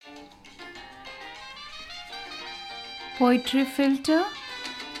Poetry filter,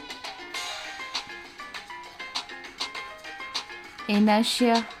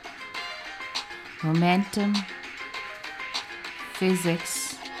 inertia, momentum,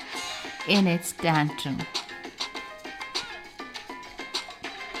 physics in its tantrum.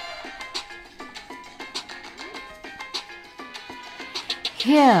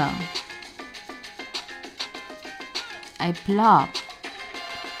 Here I plop,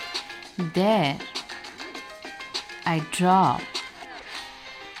 there I drop,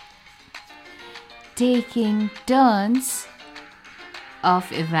 taking turns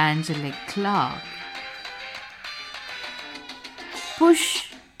of evangelic clock.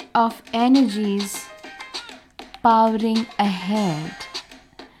 Push of energies powering ahead,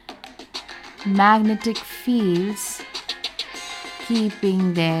 magnetic fields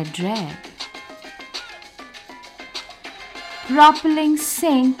keeping their dread. Propelling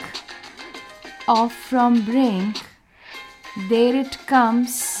sink off from brink, there it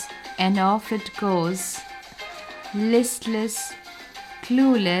comes and off it goes, listless,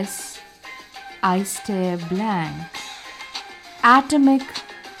 clueless, I stare blank. Atomic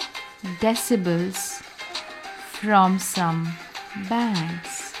decibels from some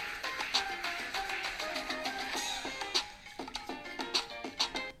banks.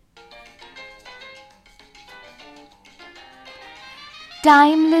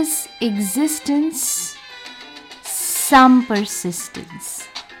 Timeless existence, some persistence.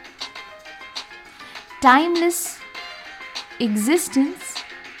 Timeless existence,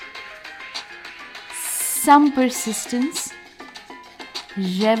 some persistence,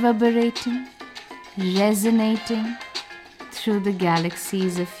 reverberating, resonating through the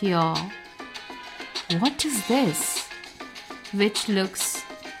galaxies of yore. What is this which looks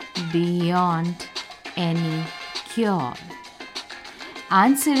beyond any cure?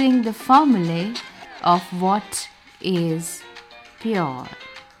 Answering the formulae of what is pure.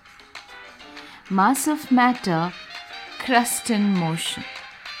 Mass of matter, crust in motion.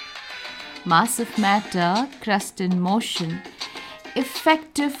 Mass of matter, crust in motion,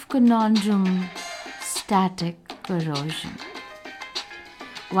 effective conundrum, static corrosion.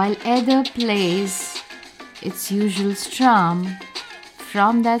 While ether plays its usual strum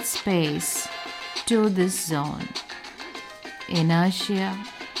from that space to this zone. Inertia,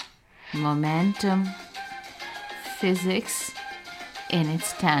 momentum, physics in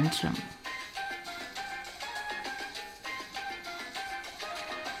its tantrum.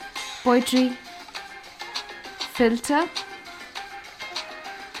 Poetry filter,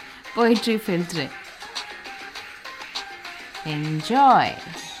 poetry filter. Enjoy.